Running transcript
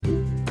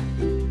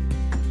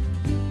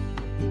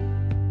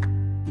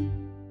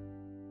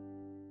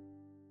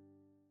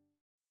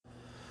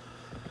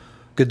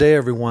Good day,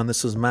 everyone.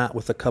 This is Matt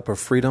with A Cup of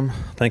Freedom.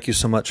 Thank you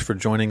so much for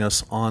joining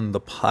us on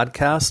the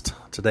podcast.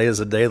 Today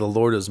is a day the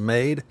Lord has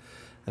made,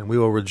 and we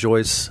will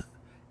rejoice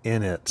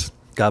in it.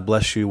 God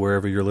bless you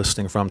wherever you're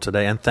listening from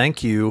today, and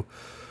thank you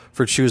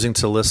for choosing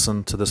to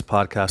listen to this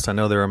podcast. I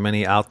know there are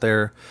many out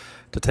there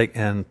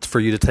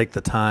for you to take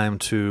the time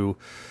to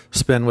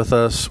spend with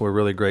us. We're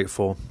really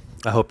grateful.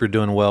 I hope you're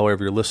doing well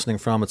wherever you're listening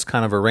from. It's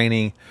kind of a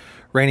rainy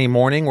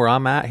morning where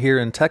I'm at here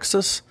in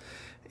Texas,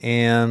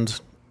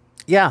 and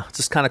yeah, it's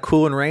just kind of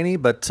cool and rainy,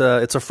 but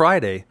it's a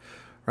Friday,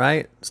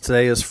 right?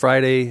 Today is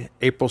Friday,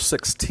 April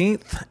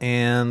 16th,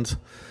 and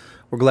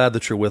we're glad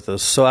that you're with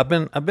us. So I've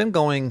been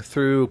going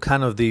through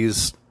kind of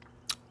these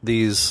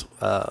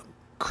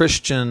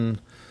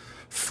Christian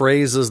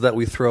phrases that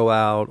we throw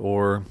out,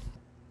 or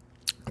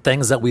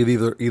things that we've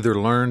either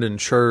learned in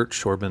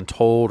church or been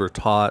told or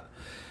taught.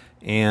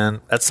 And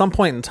at some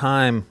point in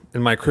time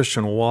in my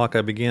Christian walk,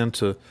 I began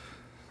to,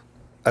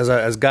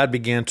 as God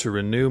began to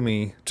renew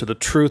me to the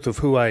truth of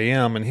who I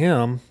am in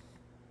Him,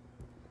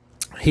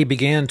 He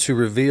began to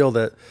reveal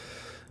that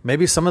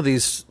maybe some of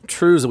these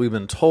truths that we've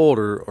been told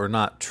are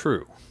not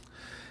true.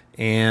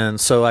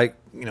 And so I,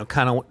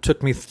 kind of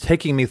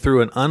taking me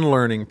through an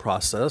unlearning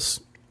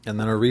process and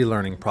then a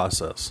relearning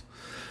process.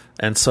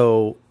 And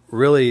so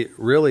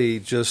really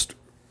just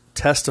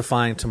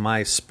testifying to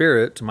my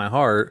spirit, to my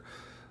heart,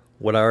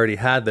 what I already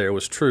had there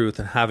was truth,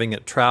 and having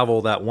it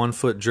travel that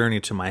 1-foot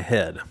journey to my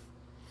head.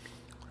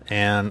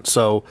 And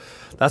so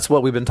that's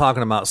what we've been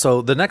talking about.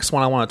 So the next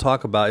one I want to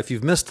talk about, if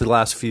you've missed the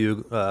last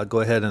few, go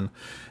ahead and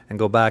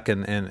go back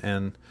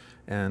and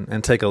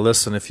take a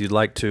listen if you'd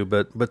like to.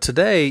 But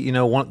today,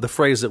 the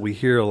phrase that we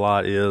hear a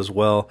lot is,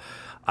 well,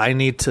 I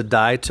need to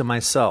die to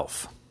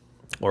myself,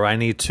 or I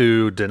need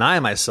to deny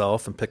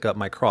myself and pick up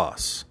my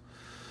cross.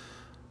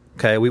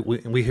 Okay,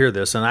 we hear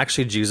this, and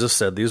actually Jesus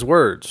said these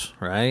words,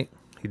 right?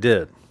 He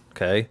did,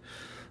 okay?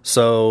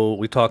 So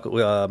we talk,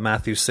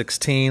 Matthew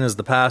 16 is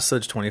the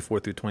passage, 24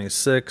 through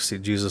 26.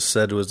 Jesus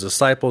said to His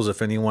disciples,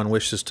 if anyone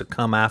wishes to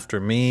come after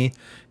me,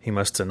 he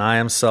must deny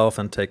himself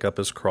and take up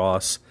his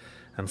cross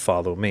and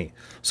follow me.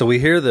 So we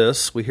hear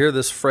this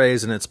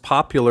phrase, and it's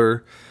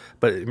popular,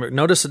 but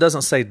notice it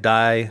doesn't say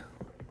die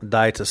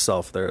to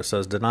self there. It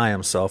says deny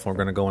himself, and we're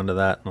going to go into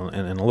that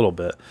in a little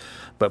bit.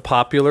 But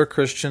popular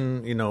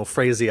Christian,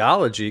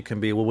 phraseology can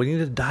be, well, we need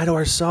to die to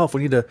ourselves.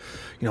 We need to,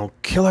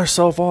 kill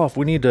ourselves off.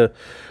 We need to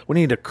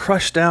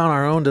crush down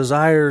our own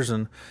desires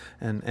and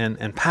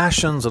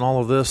passions and all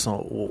of this.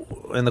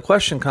 And the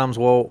question comes,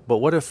 well, but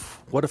what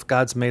if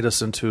God's made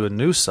us into a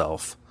new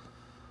self?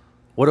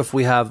 What if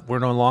we're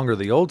no longer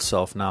the old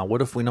self now?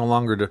 What if we no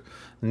longer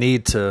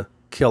need to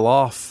kill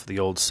off the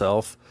old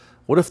self?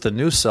 What if the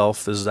new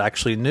self is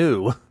actually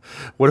new?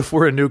 What if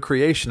we're a new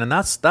creation? And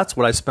that's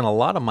what I spent a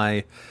lot of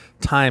my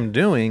time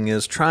doing,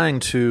 is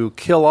trying to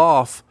kill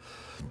off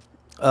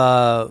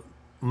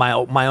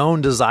my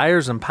own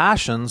desires and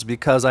passions,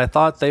 because I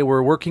thought they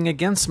were working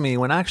against me,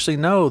 when actually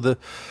no, the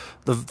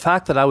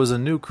fact that I was a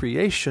new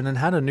creation and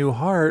had a new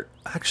heart,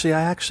 I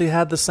actually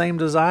had the same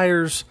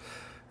desires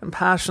and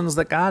passions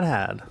that God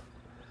had.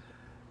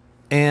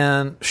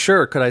 And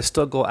sure, could I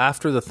still go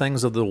after the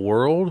things of the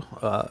world?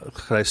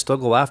 Could I still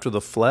go after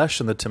the flesh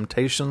and the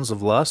temptations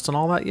of lust and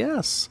all that?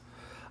 Yes,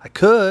 I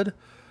could.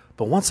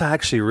 But once I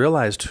actually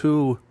realized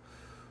who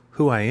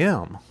I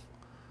am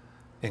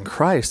in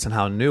Christ and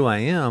how new I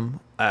am,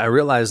 I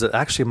realized that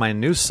actually my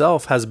new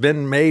self has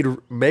been made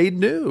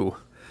new.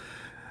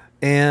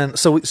 And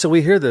so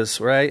we hear this,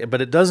 right?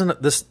 But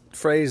this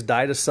phrase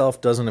 "die to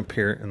self" doesn't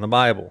appear in the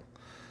Bible.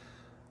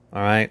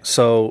 All right,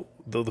 so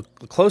the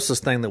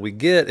closest thing that we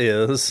get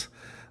is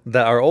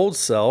that our old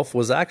self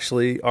was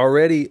actually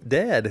already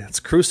dead. It's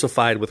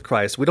crucified with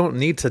Christ. We don't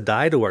need to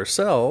die to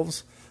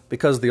ourselves,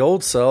 because the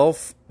old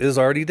self is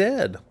already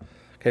dead.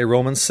 Okay,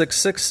 Romans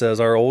 6:6 says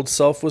our old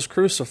self was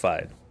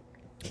crucified.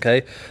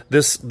 Okay,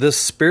 this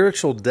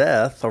spiritual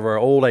death of our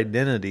old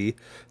identity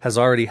has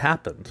already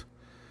happened.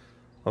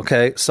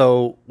 Okay,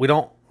 so we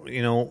don't,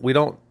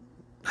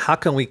 how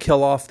can we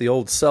kill off the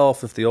old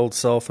self if the old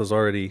self has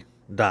already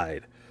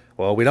died?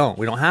 Well, we don't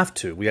have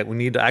to. We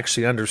need to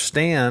actually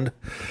understand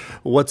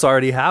what's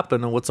already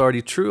happened and what's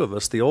already true of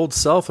us. The old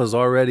self has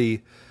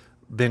already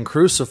been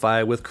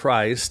crucified with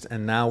Christ,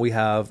 and now we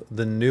have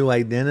the new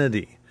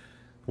identity,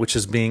 which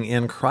is being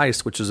in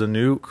Christ, which is a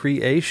new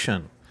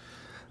creation.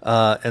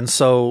 And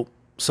so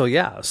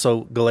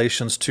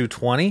Galatians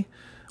 2:20,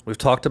 we've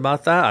talked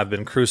about that. I've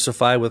been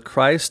crucified with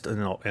Christ. In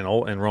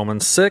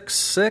Romans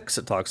 6:6,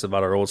 it talks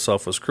about our old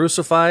self was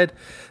crucified.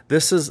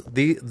 This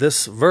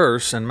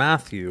verse in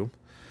Matthew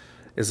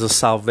is a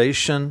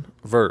salvation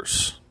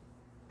verse.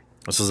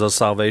 This is a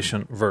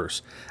salvation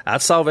verse.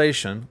 At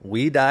salvation,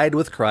 we died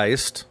with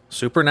Christ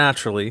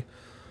supernaturally,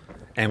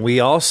 and we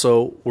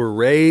also were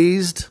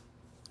raised,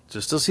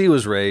 just as He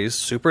was raised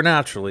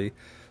supernaturally,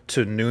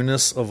 to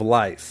newness of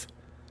life.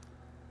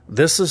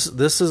 This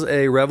is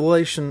a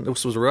revelation.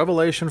 This was a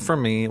revelation for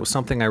me. It was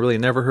something I really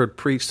never heard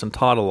preached and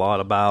taught a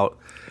lot about,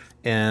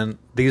 and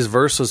these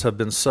verses have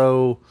been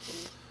so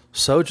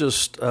so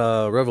just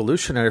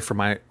revolutionary for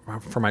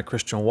my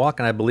Christian walk,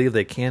 and I believe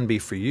they can be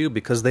for you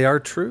because they are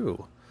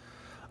true.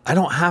 I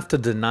don't have to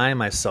deny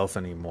myself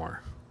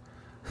anymore.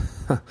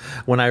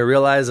 When I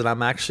realize that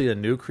I'm actually a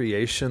new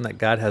creation, that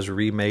God has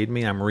remade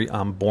me,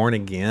 I'm born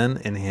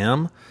again in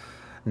Him.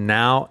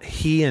 Now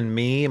He and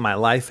me, my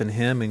life in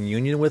Him, in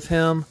union with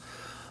Him,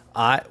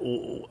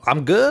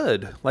 I'm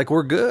good. Like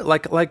we're good.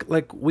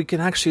 Like we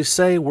can actually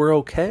say we're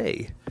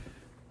okay.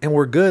 And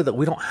we're good, that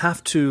we don't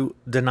have to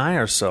deny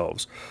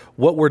ourselves.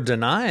 What we're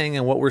denying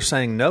and what we're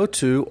saying no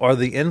to are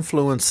the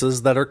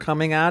influences that are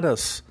coming at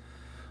us.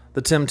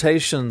 The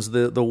temptations,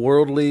 the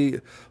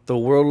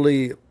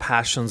worldly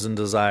passions and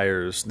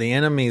desires, the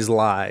enemy's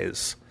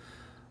lies.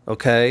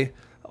 Okay?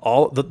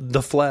 All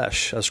the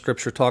flesh, as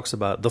Scripture talks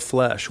about, the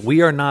flesh.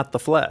 We are not the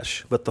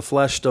flesh, but the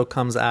flesh still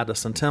comes at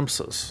us and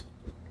tempts us.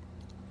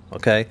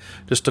 Okay?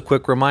 Just a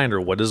quick reminder,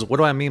 what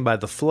do I mean by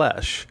the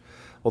flesh?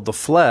 Well, the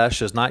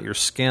flesh is not your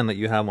skin that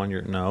you have on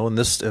your in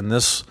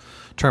this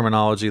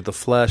terminology, the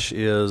flesh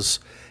is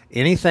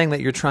anything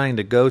that you're trying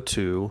to go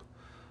to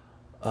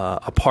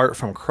apart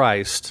from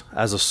Christ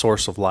as a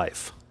source of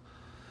life.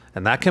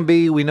 And that can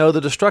be, we know,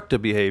 the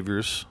destructive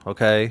behaviors,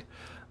 okay?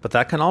 But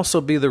that can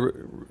also be the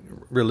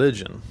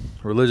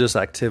religious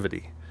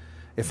activity.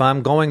 If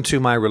I'm going to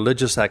my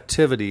religious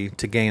activity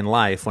to gain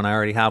life when I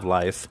already have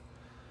life,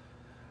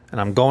 and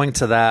I'm going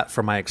to that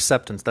for my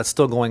acceptance, that's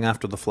still going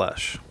after the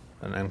flesh.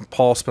 And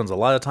Paul spends a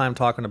lot of time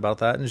talking about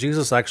that. And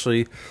Jesus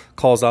actually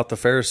calls out the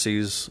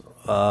Pharisees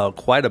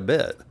quite a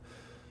bit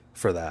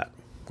for that.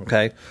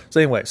 Okay? So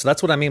anyway, so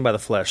that's what I mean by the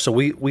flesh. So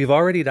we've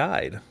already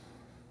died.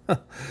 All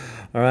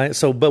right?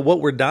 So, but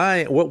what we're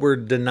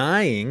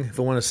denying, if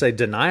we want to say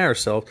deny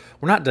ourselves,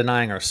 we're not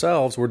denying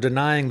ourselves. We're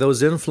denying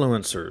those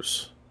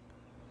influencers.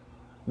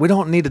 We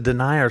don't need to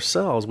deny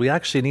ourselves. We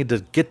actually need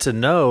to get to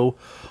know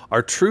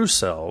our true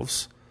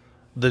selves,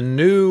 the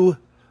new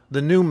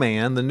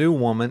man, the new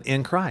woman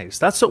in Christ.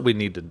 That's what we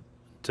need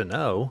to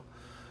know.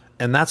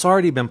 And that's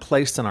already been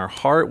placed in our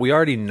heart. We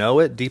already know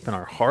it deep in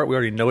our heart. We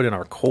already know it in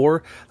our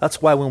core.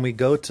 That's why when we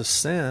go to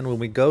sin, when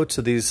we go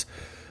to these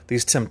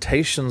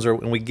temptations, or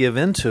when we give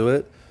into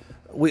it,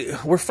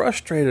 we're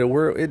frustrated.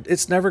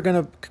 It's never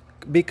going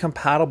to be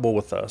compatible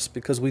with us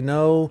because we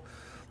know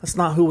that's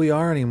not who we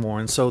are anymore.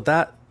 And so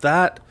that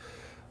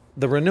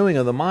the renewing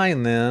of the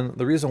mind, then,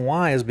 the reason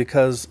why is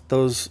because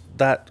those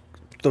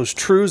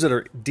truths that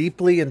are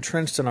deeply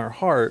entrenched in our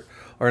heart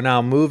are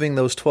now moving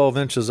those 12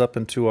 inches up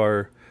into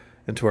our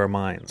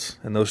minds,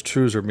 and those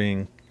truths are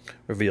being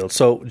revealed.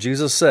 So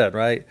Jesus said,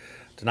 right,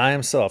 deny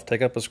himself,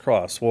 take up his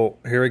cross. Well,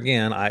 here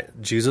again,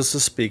 Jesus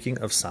is speaking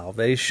of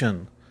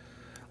salvation.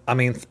 I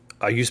mean,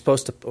 are you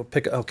supposed to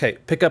pick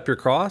up your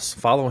cross,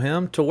 follow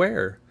him to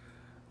where?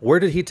 Where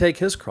did he take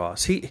his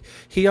cross?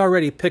 He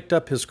already picked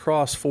up his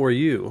cross for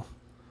you,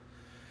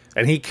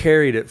 and he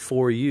carried it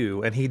for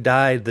you, and he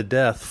died the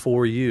death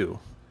for you,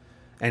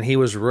 and he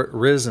was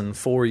risen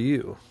for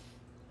you.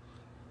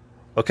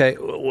 Okay,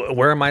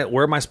 where am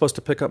I supposed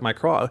to pick up my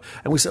cross?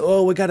 And we say,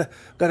 oh, we gotta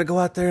go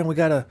out there and we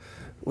gotta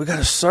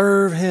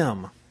serve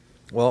him.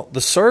 Well,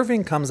 the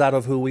serving comes out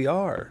of who we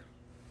are.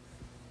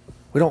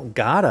 We don't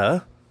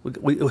gotta.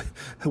 We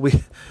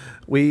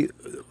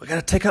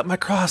gotta take up my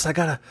cross.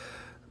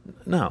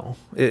 No.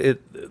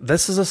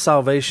 This is a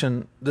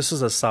salvation. This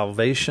is a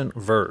salvation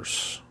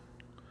verse.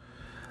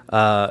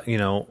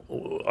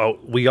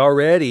 We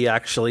already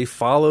actually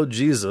followed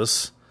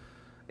Jesus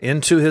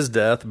into his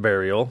death,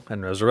 burial,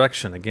 and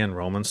resurrection. Again,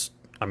 Romans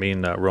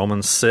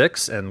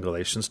 6 and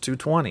Galatians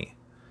 2:20.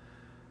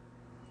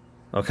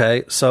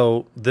 Okay,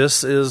 so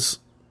this is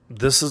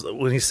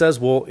when he says,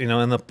 well, in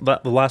the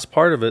last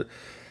part of it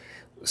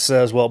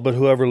says, well, but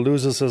whoever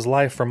loses his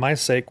life for my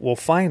sake will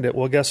find it.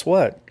 Well, guess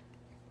what?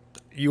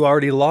 You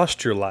already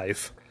lost your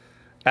life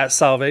at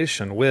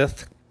salvation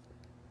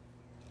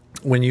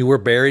when you were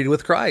buried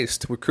with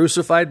Christ. We're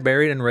crucified,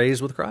 buried, and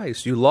raised with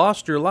Christ. You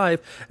lost your life,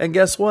 and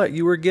guess what?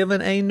 You were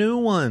given a new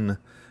one,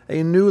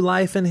 a new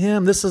life in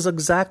him. This is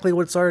exactly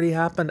what's already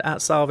happened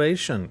at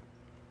salvation.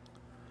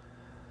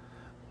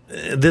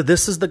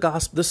 This is the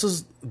gospel. This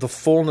is the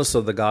fullness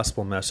of the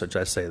gospel message.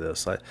 I say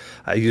this.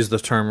 I use the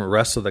term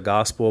rest of the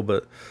gospel,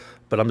 but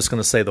I'm just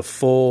going to say the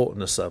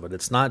fullness of it.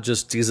 It's not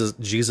just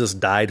Jesus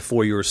died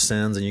for your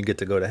sins and you get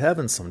to go to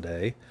heaven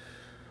someday.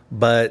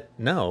 But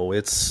no,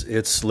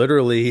 it's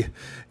literally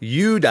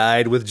you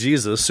died with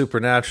Jesus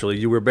supernaturally.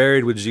 You were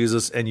buried with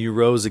Jesus and you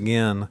rose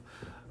again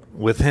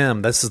with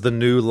him. This is the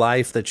new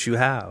life that you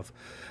have.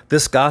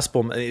 This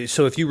gospel.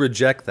 So if you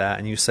reject that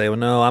and you say, well,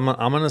 no, I'm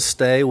going to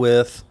stay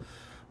with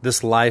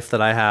this life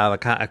that I have. I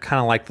kind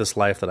of like this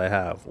life that I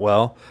have.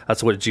 Well,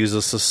 that's what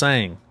Jesus is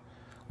saying.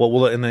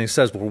 And then he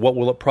says, well, what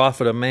will it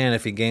profit a man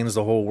if he gains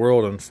the whole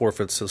world and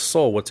forfeits his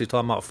soul? What's he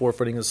talking about,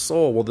 forfeiting his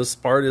soul? Well, this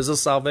part is a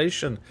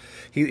salvation.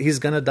 He's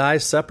going to die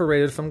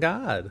separated from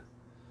God.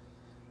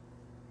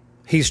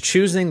 He's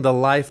choosing the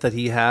life that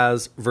he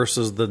has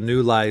versus the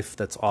new life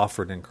that's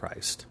offered in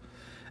Christ.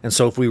 And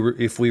so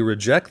if we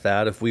reject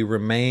that, if we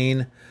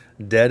remain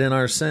dead in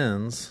our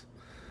sins,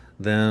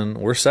 then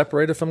we're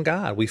separated from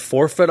God. We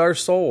forfeit our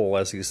soul,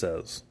 as he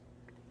says.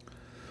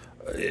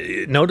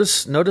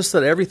 Notice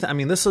that everything. I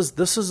mean, this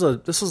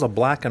is a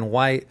black and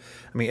white.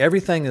 I mean,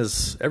 everything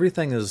is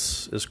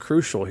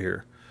crucial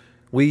here.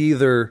 We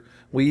either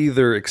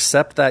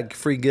accept that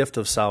free gift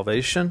of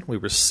salvation, we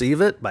receive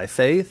it by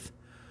faith,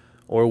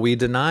 or we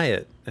deny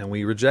it and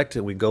we reject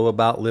it. We go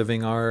about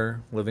living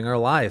our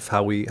life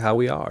how we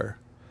are.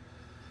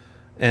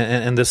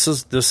 And this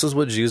is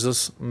what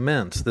Jesus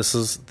meant. This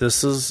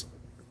is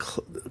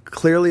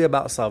clearly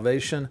about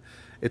salvation.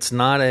 It's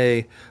not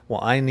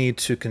I need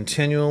to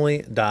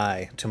continually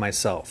die to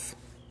myself.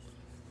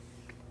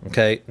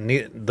 Okay,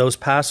 those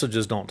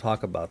passages don't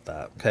talk about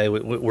that. Okay,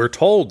 we're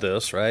told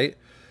this, right?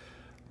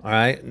 All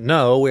right,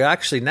 no, we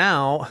actually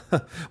now,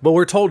 but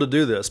we're told to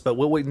do this. But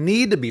what we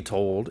need to be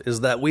told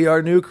is that we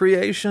are new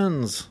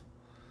creations.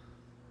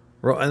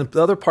 And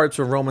the other parts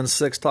of Romans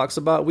 6 talks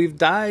about we've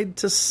died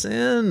to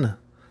sin.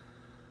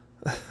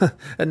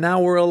 And now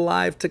we're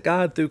alive to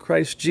God through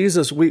Christ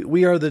Jesus.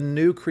 We are the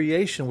new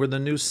creation. We're the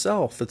new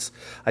self.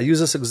 I use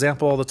this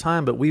example all the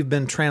time, but we've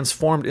been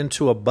transformed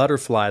into a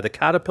butterfly, the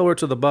caterpillar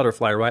to the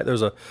butterfly, right?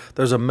 There's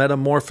a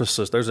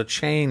metamorphosis. There's a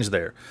change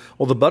there.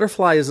 Well, the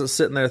butterfly isn't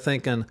sitting there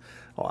thinking,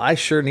 "Oh, I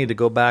sure need to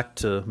go back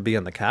to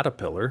being the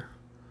caterpillar."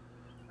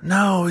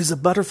 No, he's a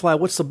butterfly.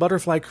 What's the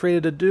butterfly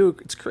created to do?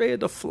 It's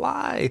created to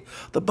fly.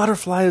 The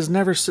butterfly is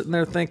never sitting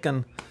there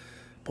thinking,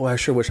 "Boy, I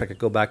sure wish I could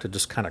go back to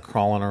just kind of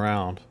crawling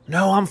around."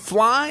 No, I'm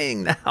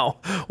flying now.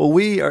 Well,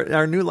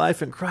 our new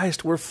life in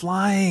Christ, we're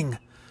flying.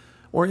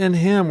 We're in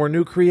him. We're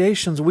new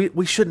creations.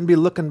 We shouldn't be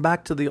looking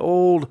back to the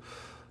old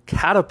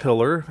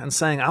caterpillar and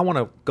saying, "I want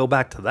to go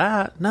back to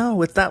that."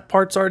 No, if that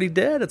part's already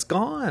dead, it's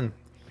gone.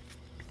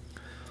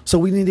 So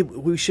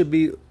we should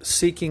be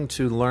seeking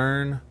to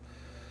learn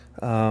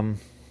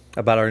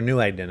about our new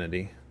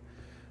identity.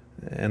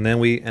 And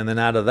then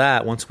out of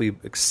that, once we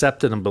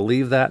accept it and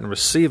believe that and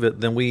receive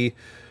it, then we're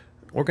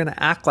going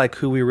to act like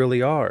who we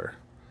really are.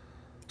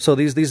 So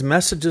these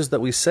messages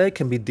that we say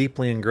can be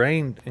deeply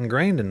ingrained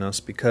in us,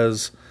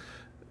 because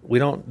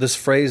this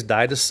phrase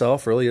 "die to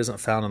self" really isn't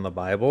found in the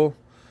Bible.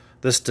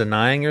 This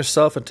denying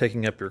yourself and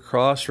taking up your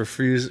cross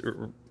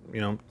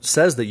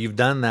says that you've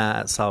done that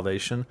at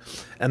salvation.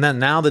 And then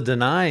now the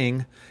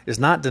denying is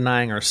not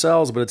denying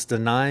ourselves, but it's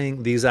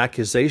denying these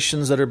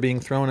accusations that are being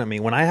thrown at me.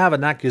 When I have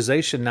an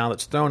accusation now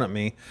that's thrown at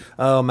me,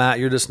 "Oh, Matt,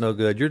 you're just no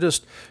good. You're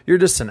just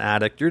an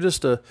addict. You're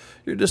just a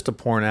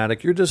porn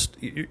addict.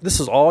 This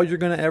is all you're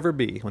going to ever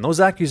be." When those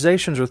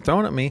accusations are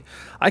thrown at me,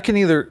 I can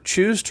either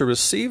choose to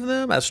receive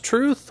them as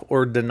truth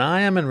or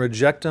deny them and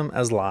reject them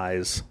as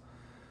lies.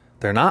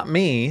 They're not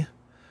me.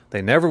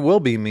 They never will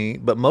be me,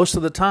 but most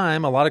of the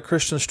time, a lot of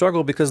Christians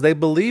struggle because they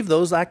believe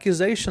those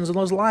accusations and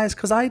those lies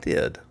because I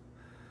did.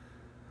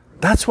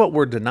 That's what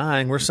we're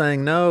denying. We're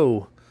saying,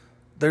 no,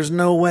 there's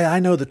no way.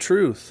 I know the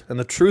truth, and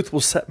the truth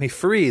will set me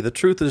free. The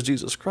truth is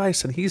Jesus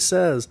Christ, and he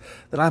says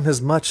that I'm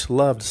his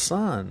much-loved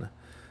son.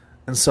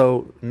 And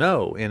so,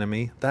 no,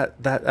 enemy, that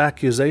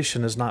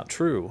accusation is not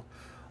true.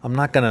 I'm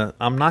not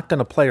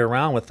gonna play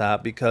around with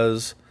that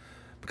because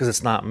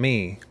it's not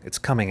me. It's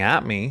coming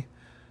at me,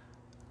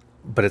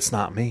 but it's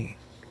not me.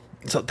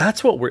 So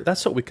that's what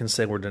we can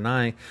say we're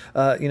denying.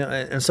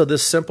 And so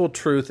this simple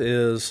truth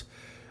is,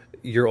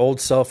 your old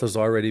self has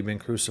already been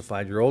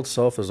crucified. Your old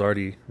self is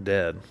already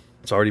dead.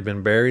 It's already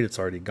been buried. It's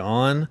already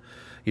gone.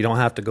 You don't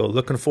have to go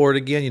looking for it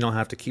again. You don't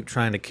have to keep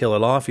trying to kill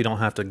it off. You don't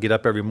have to get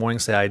up every morning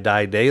and say, "I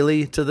die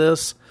daily to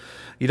this."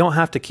 You don't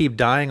have to keep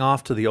dying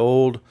off to the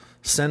old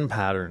sin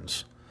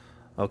patterns.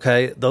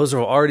 Okay? Those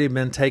have already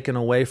been taken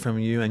away from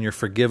you, and you're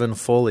forgiven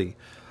fully.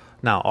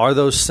 Now, are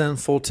those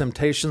sinful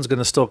temptations going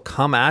to still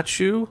come at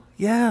you?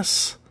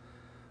 Yes.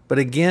 But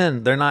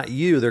again, they're not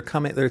you.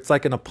 It's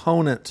like an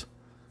opponent.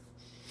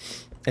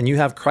 And you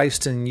have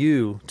Christ in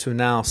you to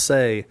now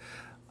say,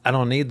 "I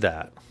don't need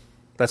that.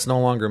 That's no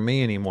longer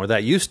me anymore.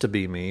 That used to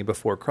be me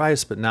before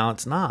Christ, but now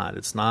it's not.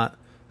 It's not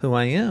who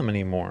I am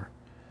anymore."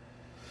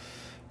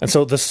 And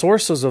so the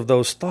sources of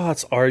those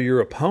thoughts are your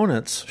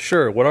opponents.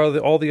 Sure, what are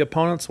all the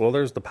opponents? Well,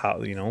 there's the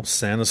power.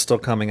 Sin is still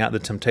coming out. The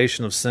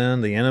temptation of sin,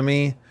 the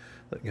enemy,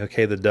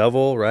 the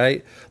devil,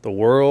 right? The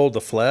world,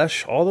 the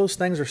flesh. All those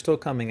things are still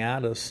coming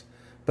at us,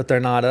 but they're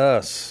not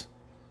us.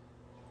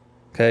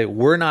 Okay,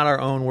 we're not our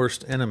own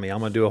worst enemy. I'm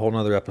going to do a whole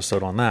nother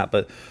episode on that.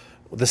 But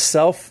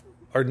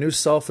our new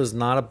self is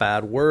not a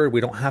bad word. We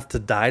don't have to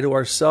die to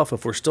ourselves.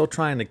 If we're still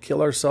trying to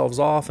kill ourselves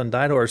off and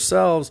die to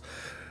ourselves,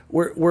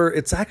 I've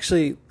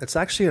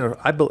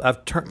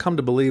come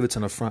to believe it's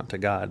an affront to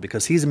God,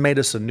 because he's made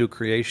us a new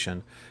creation.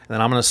 And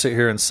then I'm going to sit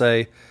here and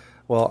say,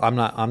 "Well, I'm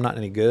not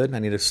any good. I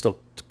need to still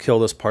kill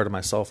this part of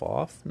myself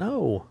off."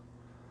 No,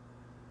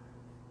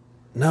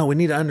 we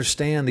need to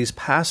understand these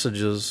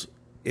passages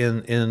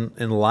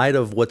in light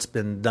of what's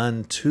been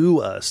done to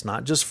us,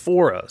 not just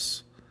for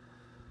us.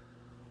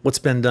 What's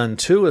been done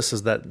to us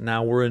is that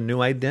now we're a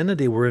new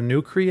identity. We're a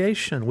new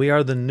creation. We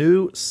are the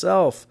new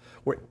self.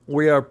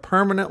 We are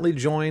permanently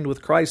joined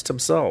with Christ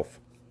himself.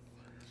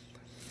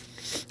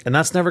 And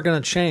that's never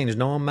going to change.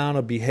 No amount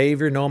of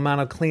behavior, no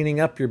amount of cleaning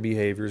up your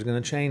behavior is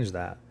going to change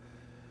that.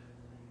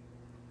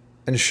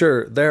 And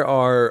sure, there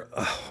are,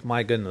 oh,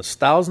 my goodness,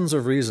 thousands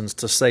of reasons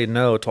to say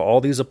no to all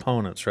these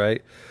opponents,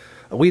 right?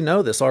 We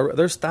know this.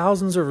 There's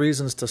thousands of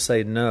reasons to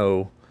say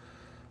no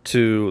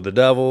to the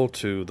devil,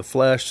 to the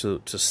flesh,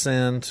 to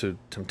sin, to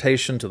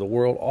temptation, to the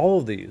world, all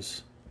of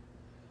these.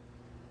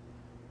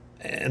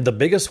 And the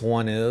biggest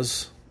one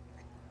is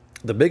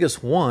that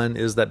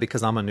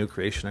because I'm a new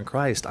creation in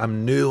Christ,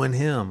 I'm new in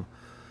Him.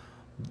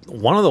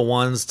 One of the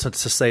ones to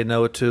say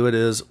no to it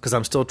is because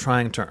I'm still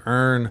trying to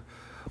earn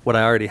what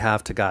I already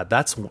have to God.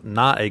 That's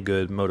not a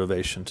good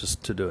motivation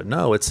to do it.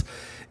 No, it's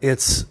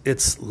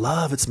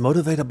love. It's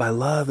motivated by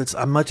love.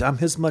 I'm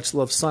His much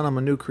loved son. I'm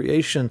a new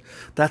creation.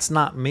 That's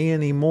not me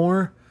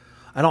anymore.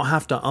 I don't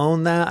have to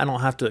own that. I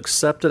don't have to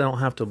accept it. I don't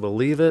have to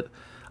believe it.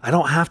 I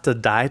don't have to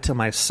die to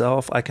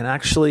myself. I can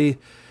actually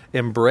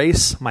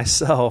embrace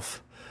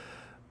myself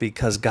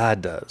because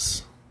God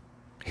does.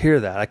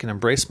 Hear that. I can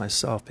embrace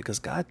myself because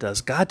God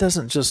does. God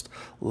doesn't just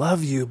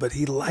love you, but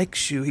He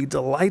likes you. He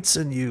delights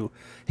in you.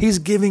 He's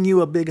giving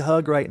you a big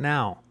hug right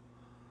now,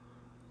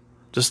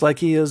 just like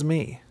He is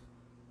me.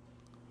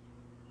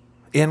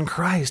 In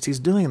Christ, He's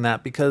doing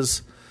that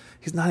because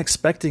He's not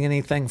expecting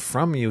anything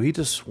from you. He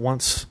just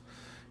wants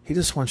you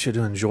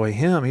to enjoy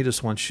Him. He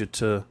just wants you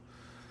to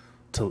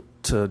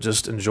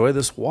just enjoy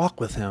this walk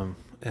with Him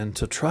and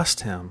to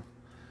trust Him,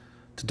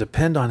 to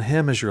depend on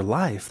Him as your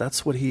life.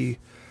 That's what He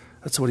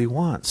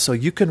wants. So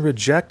you can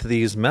reject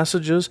these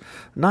messages,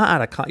 not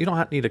out of, you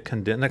don't need to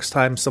condemn. Next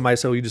time somebody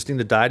says, you just need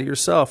to die to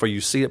yourself, or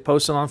you see it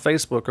posted on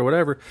Facebook or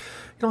whatever,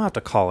 you don't have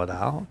to call it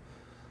out.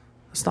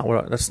 That's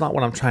not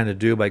what I'm trying to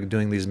do by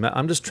doing these.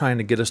 I'm just trying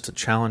to get us to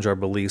challenge our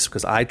beliefs,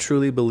 because I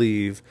truly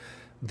believe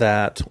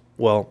that,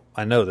 well,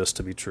 I know this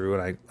to be true,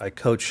 and I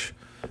coach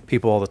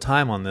people all the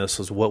time on this,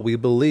 is what we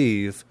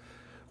believe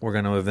we're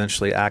going to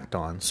eventually act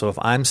on. So if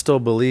I'm still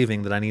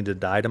believing that I need to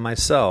die to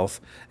myself,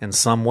 in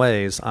some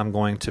ways I'm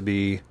going to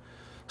be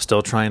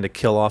still trying to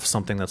kill off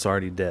something that's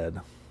already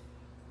dead.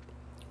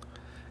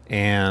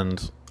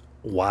 And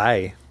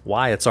why?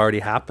 It's already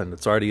happened.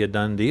 It's already a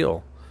done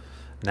deal.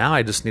 Now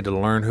I just need to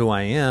learn who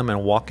I am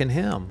and walk in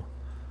Him.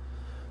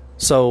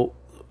 So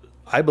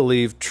I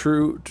believe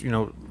true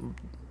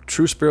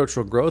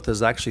spiritual growth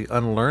is actually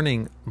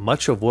unlearning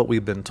much of what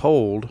we've been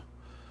told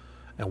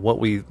and what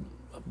we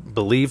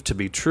believe to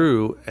be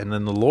true, and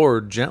then the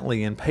Lord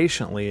gently and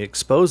patiently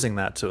exposing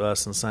that to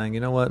us and saying, you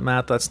know what,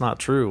 Matt, that's not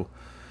true.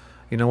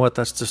 You know what,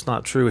 that's just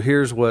not true.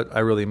 Here's what I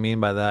really mean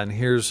by that, and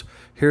here's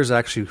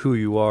actually who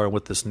you are and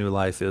what this new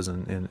life is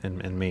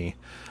in me.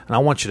 And I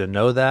want you to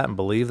know that and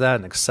believe that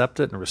and accept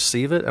it and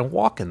receive it and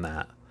walk in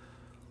that.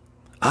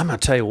 I'm going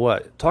to tell you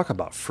what, talk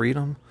about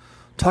freedom,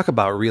 talk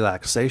about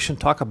relaxation,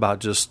 talk about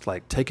just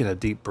like taking a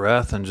deep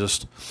breath and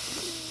just...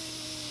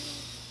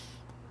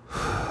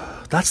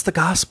 That's the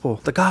gospel.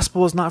 The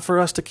gospel is not for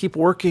us to keep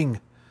working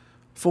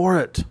for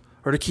it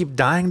or to keep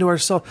dying to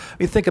ourselves. I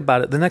mean, think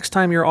about it. The next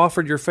time you're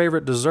offered your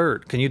favorite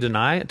dessert, can you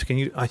deny it?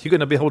 Are you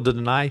going to be able to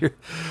deny your...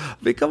 I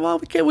mean, come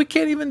on, we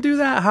can't even do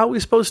that. How are we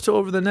supposed to,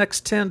 over the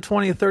next 10,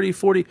 20, 30,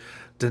 40,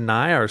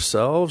 deny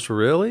ourselves?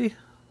 Really?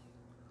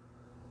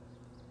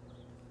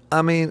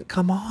 I mean,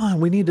 come on.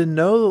 We need to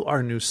know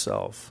our new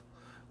self.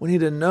 We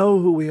need to know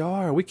who we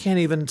are. We can't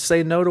even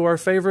say no to our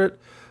favorite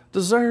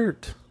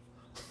dessert.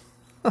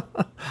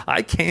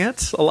 I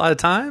can't a lot of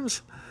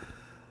times.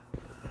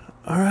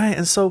 All right,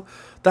 and so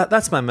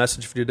that's my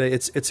message for today.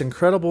 It's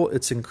incredible.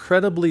 It's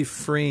incredibly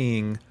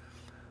freeing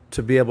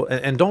to be able,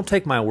 and don't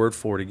take my word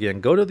for it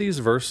again. Go to these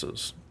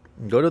verses,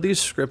 go to these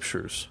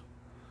scriptures,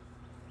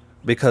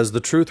 because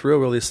the truth will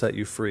really set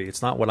you free.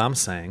 It's not what I'm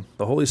saying.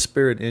 The Holy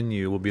Spirit in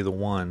you will be the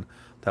one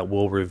that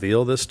will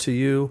reveal this to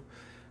you,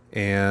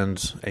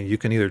 and you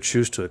can either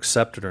choose to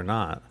accept it or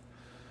not.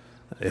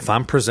 If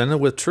I'm presented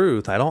with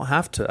truth, I don't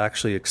have to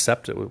actually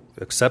accept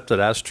it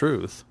as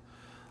truth.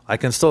 I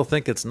can still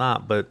think it's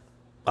not, but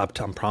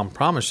I'm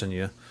promising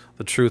you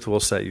the truth will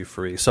set you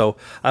free. So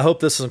I hope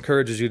this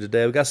encourages you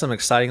today. We've got some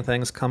exciting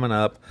things coming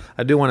up.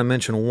 I do want to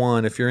mention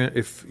one. If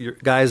you're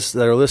guys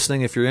that are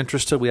listening, if you're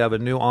interested, we have a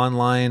new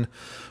online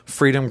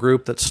freedom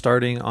group that's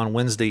starting on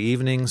Wednesday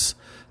evenings,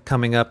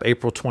 coming up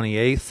April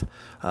 28th,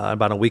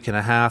 about a week and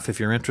a half. If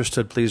you're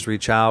interested, please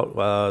reach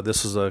out.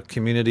 This is a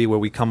community where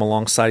we come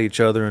alongside each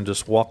other and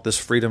just walk this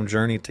freedom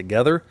journey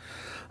together.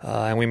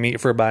 And we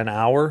meet for about an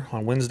hour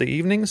on Wednesday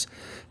evenings.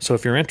 So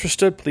if you're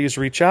interested, please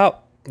reach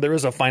out. There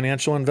is a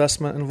financial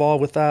investment involved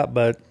with that,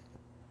 but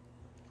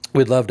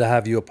we'd love to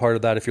have you a part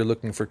of that if you're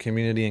looking for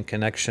community and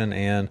connection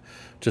and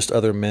just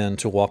other men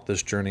to walk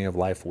this journey of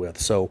life with.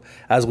 So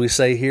as we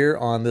say here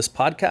on this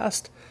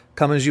podcast,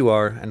 come as you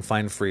are and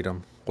find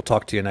freedom. We'll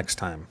talk to you next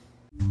time.